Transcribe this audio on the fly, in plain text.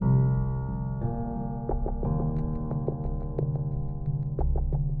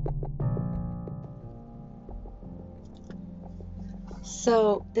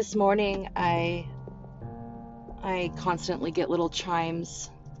So this morning I constantly get little chimes,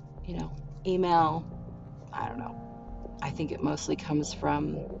 email. I don't know. I think it mostly comes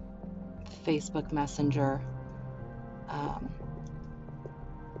from Facebook Messenger, um,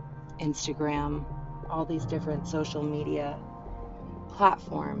 Instagram, all these different social media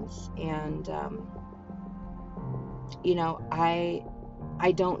platforms, and I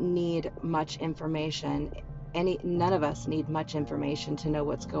don't need much information. None of us need much information to know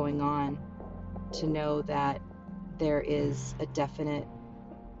what's going on, to know that there is a definite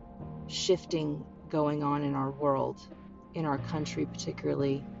shifting going on in our world, in our country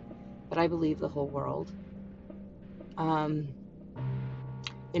particularly, but I believe the whole world.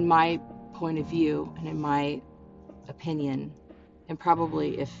 In my point of view and in my opinion, and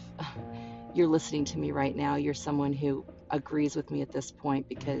probably if you're listening to me right now, you're someone who agrees with me at this point,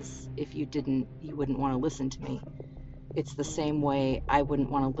 because if you didn't, you wouldn't want to listen to me. It's the same way I wouldn't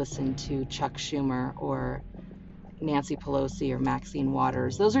want to listen to Chuck Schumer or Nancy Pelosi or Maxine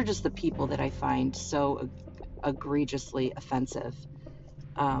Waters. Those are just the people that I find so egregiously offensive.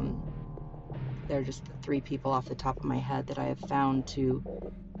 They're just the three people off the top of my head that I have found to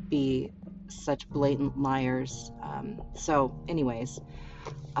be such blatant liars. So anyways,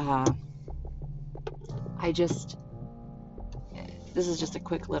 this is just a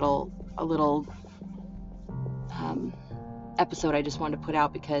quick little episode I just wanted to put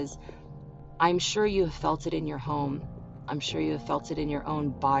out, because I'm sure you have felt it in your home. I'm sure you have felt it in your own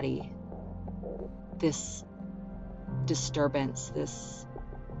body. This disturbance, this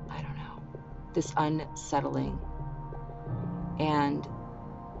unsettling. And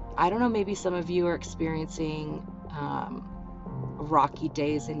I don't know, maybe some of you are experiencing rocky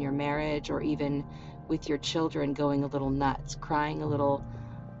days in your marriage, or even with your children going a little nuts, crying a little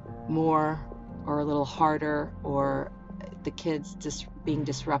more or a little harder, or the kids just being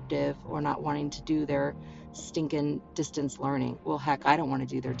disruptive or not wanting to do their stinking distance learning. Well, heck, I don't want to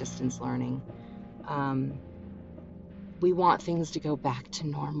do their distance learning. We want things to go back to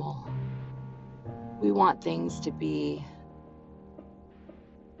normal. We want things to be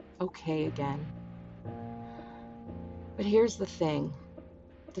okay again. But here's the thing.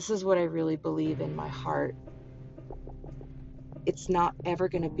 This is what I really believe in my heart. It's not ever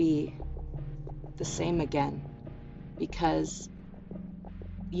going to be the same again, because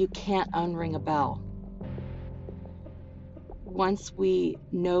you can't unring a bell. Once we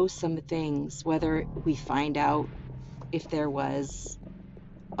know some things, whether we find out if there was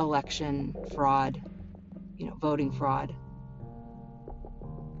election fraud, voting fraud,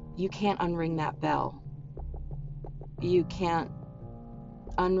 you can't unring that bell. You can't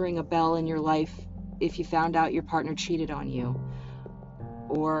unring a bell in your life if you found out your partner cheated on you,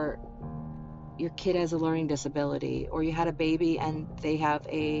 or your kid has a learning disability, or you had a baby and they have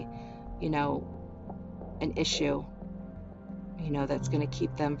an issue, that's going to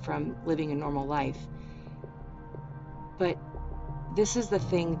keep them from living a normal life. But this is the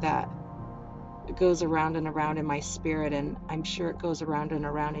thing that goes around and around in my spirit, and I'm sure it goes around and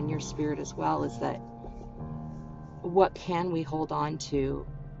around in your spirit as well, is that what can we hold on to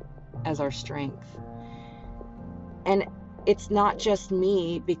as our strength? And it's not just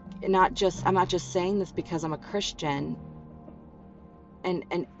me, I'm not just saying this because I'm a Christian,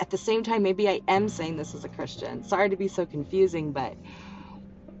 and at the same time, maybe I am saying this as a Christian. Sorry to be so confusing, but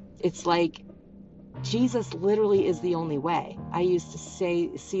it's like Jesus literally is the only way. I used to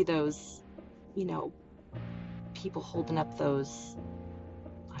see those, people holding up those,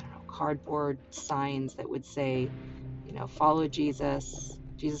 cardboard signs that would say, follow Jesus.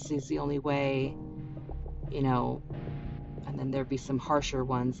 Jesus is the only way, and then there'd be some harsher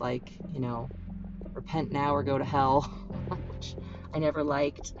ones like, repent now or go to hell, which I never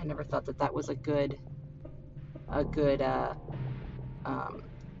liked. I never thought that was a good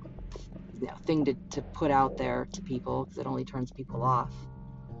thing to put out there to people, because it only turns people off.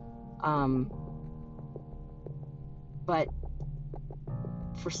 But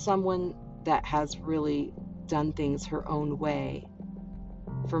for someone that has really done things her own way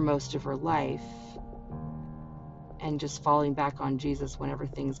for most of her life, and just falling back on Jesus whenever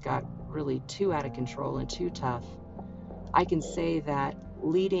things got really too out of control and too tough, I can say that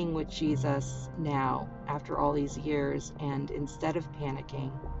leading with Jesus now, after all these years, and instead of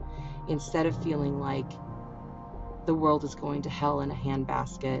panicking, instead of feeling like the world is going to hell in a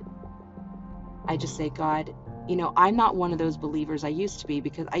handbasket, I just say, God, I'm not one of those believers I used to be,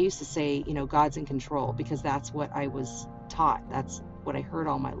 because I used to say, God's in control, because that's what I was taught. That's what I heard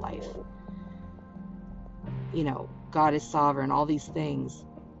all my life. God is sovereign, all these things.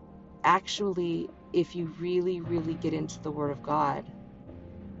 Actually, if you really, really get into the Word of God,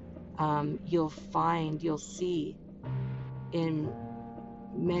 you'll see in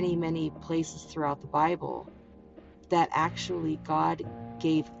many, many places throughout the Bible that actually God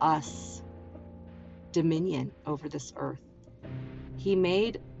gave us dominion over this earth. He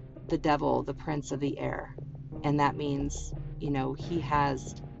made the devil the prince of the air, and that means, he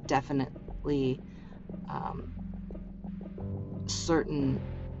has definitely certain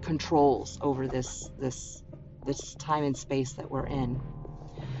controls over this time and space that we're in.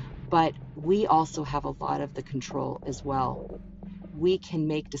 But we also have a lot of the control as well. We can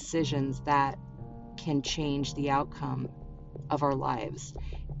make decisions that can change the outcome of our lives.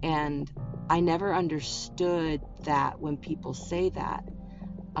 And I never understood that when people say that,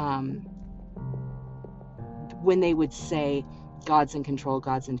 when they would say, God's in control,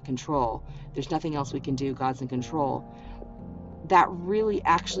 there's nothing else we can do, God's in control. That really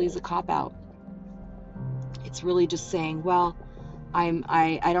actually is a cop-out. It's really just saying, well, I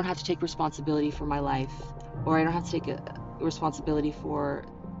don't have to take responsibility for my life, or I don't have to take a responsibility for,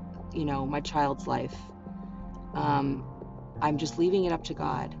 my child's life. I'm just leaving it up to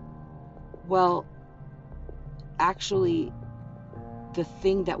God. Well, actually, the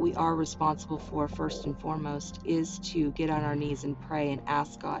thing that we are responsible for first and foremost is to get on our knees and pray and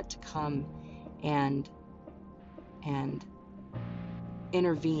ask God to come and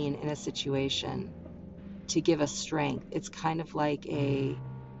intervene in a situation to give us strength. It's kind of like a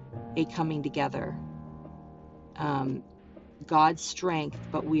coming together. God's strength,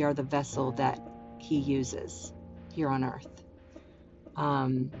 but we are the vessel that He uses here on earth.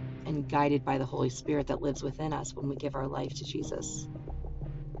 And guided by the Holy Spirit that lives within us when we give our life to Jesus.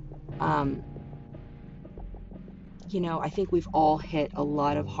 I think we've all hit a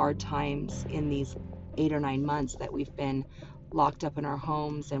lot of hard times in these 8 or 9 months that we've been locked up in our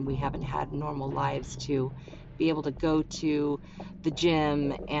homes, and we haven't had normal lives to be able to go to the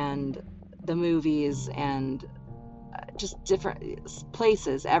gym and the movies and just different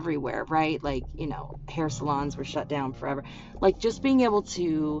places everywhere, right? Like, hair salons were shut down forever. Like, just being able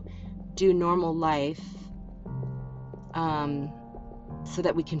to do normal life, so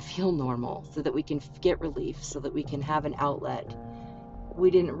that we can feel normal, so that we can get relief, so that we can have an outlet. We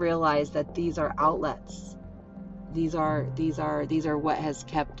didn't realize that these are outlets. These are what has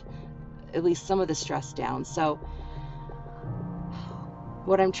kept at least some of the stress down. So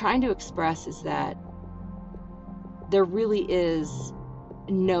what I'm trying to express is that there really is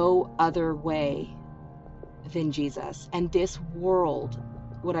no other way than Jesus. And this world,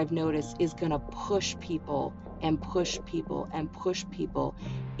 what I've noticed, is going to push people and push people and push people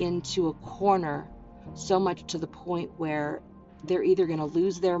into a corner, so much to the point where they're either going to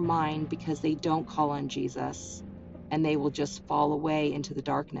lose their mind because they don't call on Jesus and they will just fall away into the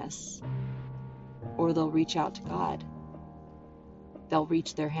darkness, or they'll reach out to God. They'll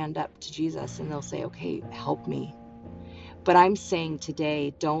reach their hand up to Jesus and they'll say, okay, help me. But I'm saying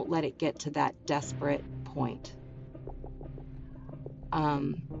today, don't let it get to that desperate point.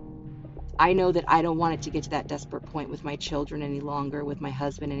 I know that I don't want it to get to that desperate point with my children any longer, with my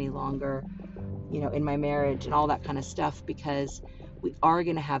husband any longer, in my marriage and all that kind of stuff, because we are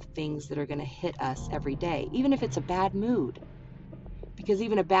going to have things that are going to hit us every day, even if it's a bad mood. Because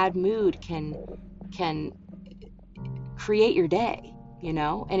even a bad mood can create your day,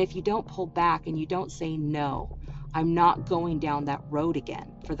 and if you don't pull back and you don't say, no, I'm not going down that road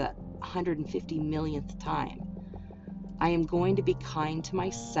again for the 150 millionth time. I am going to be kind to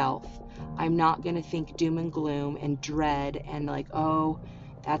myself. I'm not going to think doom and gloom and dread and like, oh,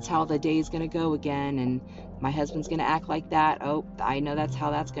 that's how the day's going to go again, and my husband's going to act like that. Oh, I know that's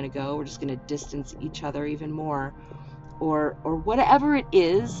how that's going to go. We're just going to distance each other even more. Or whatever it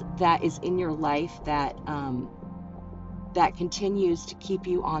is that is in your life that that continues to keep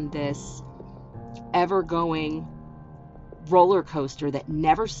you on this ever-going roller coaster that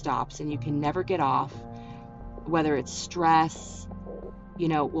never stops and you can never get off, whether it's stress,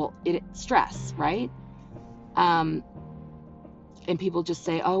 stress, right? And people just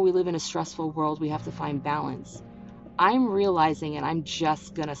say, oh, we live in a stressful world, we have to find balance. I'm realizing, and I'm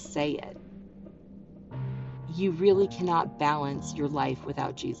just gonna say it, you really cannot balance your life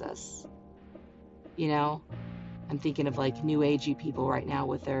without Jesus. I'm thinking of like new agey people right now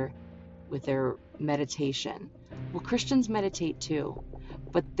with their meditation. Well, Christians meditate too,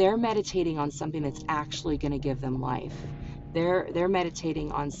 but they're meditating on something that's actually going to give them life. They're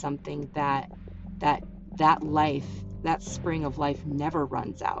meditating on something that life, that spring of life, never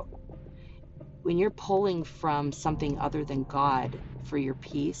runs out. When you're pulling from something other than God for your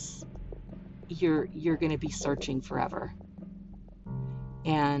peace, you're going to be searching forever.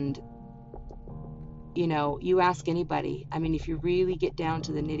 And You ask anybody. I mean, if you really get down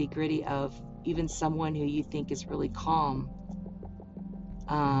to the nitty gritty of even someone who you think is really calm,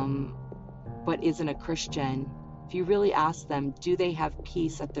 but isn't a Christian, if you really ask them, do they have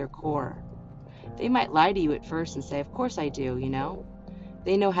peace at their core? They might lie to you at first and say, of course I do,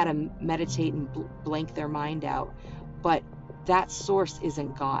 They know how to meditate and blank their mind out. But that source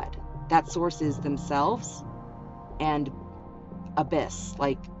isn't God. That source is themselves and abyss,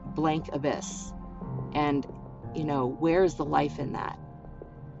 like blank abyss. And, where is the life in that?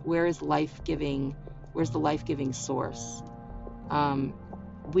 Where's the life-giving source?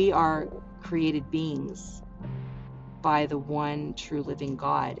 We are created beings by the one true living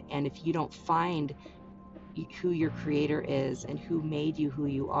God. And if you don't find who your creator is and who made you who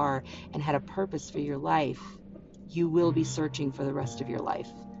you are and had a purpose for your life, you will be searching for the rest of your life.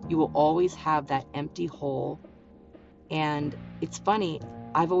 You will always have that empty hole. And it's funny,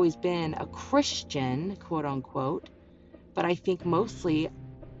 I've always been a Christian, quote unquote, but I think mostly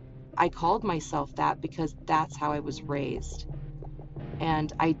I called myself that because that's how I was raised.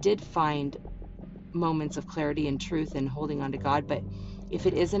 And I did find moments of clarity and truth and holding on to God, but if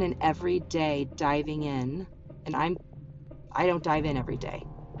it isn't an everyday diving in, and I don't dive in every day.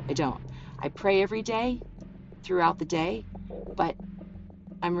 I don't. I pray every day throughout the day, but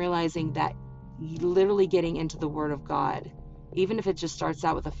I'm realizing that literally getting into the Word of God, even if it just starts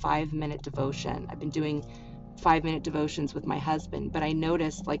out with a 5-minute devotion. I've been doing 5-minute devotions with my husband, but I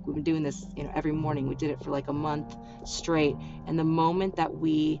noticed, like, we've been doing this, every morning. We did it for like a month straight. And the moment that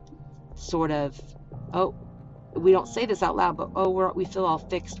we sort of, we don't say this out loud, but we feel all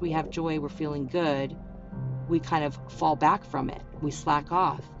fixed, we have joy, we're feeling good, we kind of fall back from it. We slack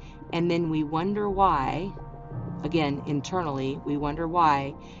off. And then we wonder why, again, internally, we wonder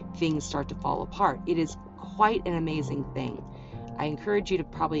why things start to fall apart. It is quite an amazing thing. I encourage you to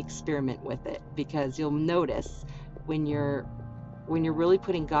probably experiment with it, because you'll notice when you're really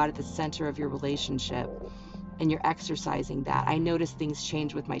putting God at the center of your relationship and you're exercising that. I noticed things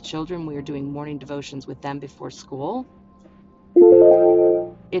change with my children. We were doing morning devotions with them before school.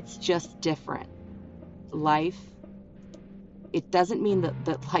 It's just different. Life, it doesn't mean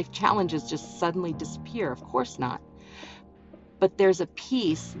that life challenges just suddenly disappear. Of course not. But there's a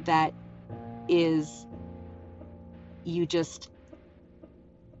peace that is,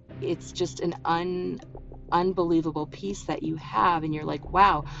 it's just an unbelievable peace that you have. And you're like,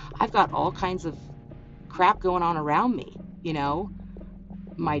 wow, I've got all kinds of crap going on around me.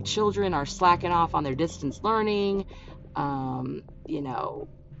 My children are slacking off on their distance learning.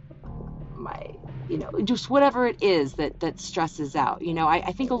 Just whatever it is that stresses out.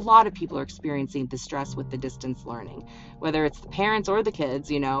 I think a lot of people are experiencing the stress with the distance learning, whether it's the parents or the kids.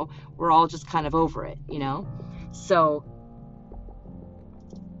 We're all just kind of over it. So,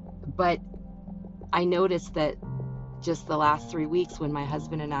 but I noticed that just the last 3 weeks, when my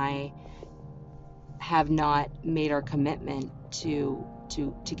husband and I have not made our commitment to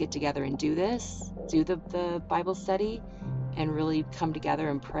get together and do the Bible study and really come together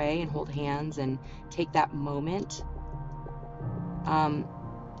and pray and hold hands and take that moment,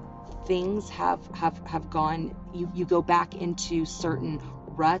 things have gone, you go back into certain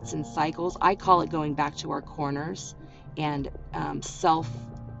ruts and cycles. I call it going back to our corners and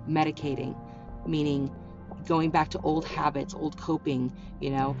self-medicating, meaning going back to old habits, old coping.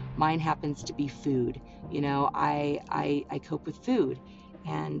 Mine happens to be food. I cope with food.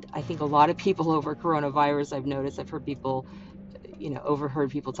 And I think a lot of people over coronavirus, I've heard people,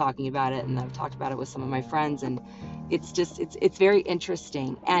 overheard people talking about it, and I've talked about it with some of my friends, and it's very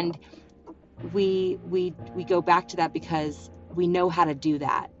interesting. And we go back to that because we know how to do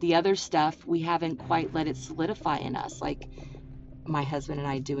that. The other stuff, we haven't quite let it solidify in us, like my husband and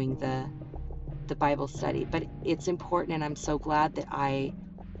I doing the Bible study. But it's important, and I'm so glad that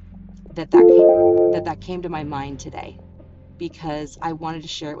that came to my mind today, because I wanted to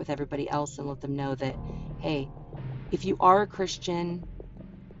share it with everybody else and let them know that, hey, if you are a Christian,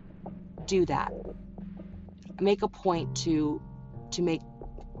 do that. Make a point to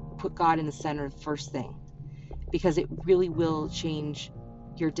put God in the center first thing, because it really will change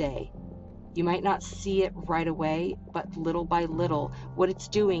your day. You might not see it right away, but little by little, what it's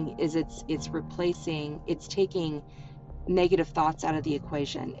doing is it's taking negative thoughts out of the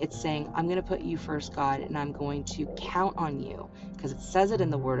equation. It's saying, I'm going to put you first, God, and I'm going to count on you, because it says it in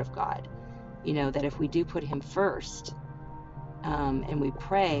the Word of God, that if we do put him first, and we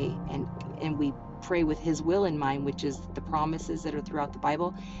pray and we pray with his will in mind, which is the promises that are throughout the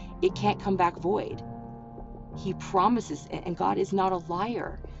Bible, it can't come back void. He promises, and God is not a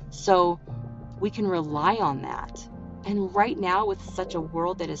liar. So we can rely on that. And right now, with such a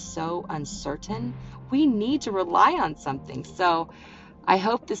world that is so uncertain, we need to rely on something. So I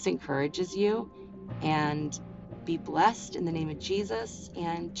hope this encourages you, and be blessed in the name of Jesus,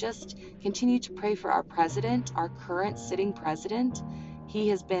 and just continue to pray for our president, our current sitting president. He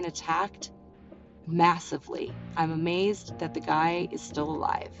has been attacked massively. I'm amazed that the guy is still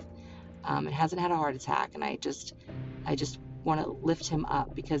alive, and hasn't had a heart attack. And I just want to lift him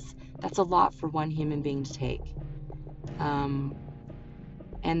up, because that's a lot for one human being to take.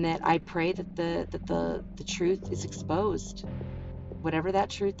 And that I pray that the truth is exposed. Whatever that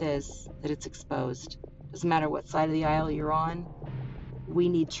truth is, that it's exposed. Doesn't matter what side of the aisle you're on. We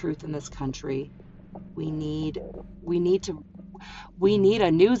need truth in this country. We need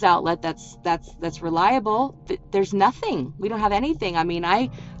a news outlet that's reliable. There's nothing. We don't have anything. I mean, I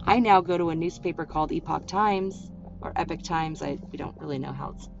now go to a newspaper called Epoch Times, or Epic Times. We don't really know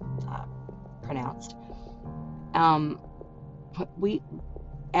how it's pronounced.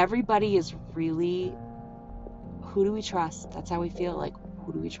 Everybody is really, who do we trust? That's how we feel. Like,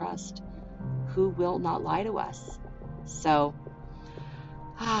 who do we trust? Who will not lie to us? So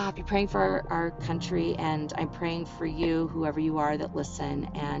I'll be praying for our country, and I'm praying for you, whoever you are that listen.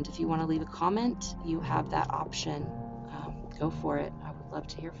 And if you want to leave a comment, you have that option. Go for it. I would love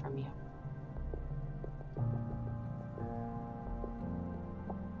to hear from you.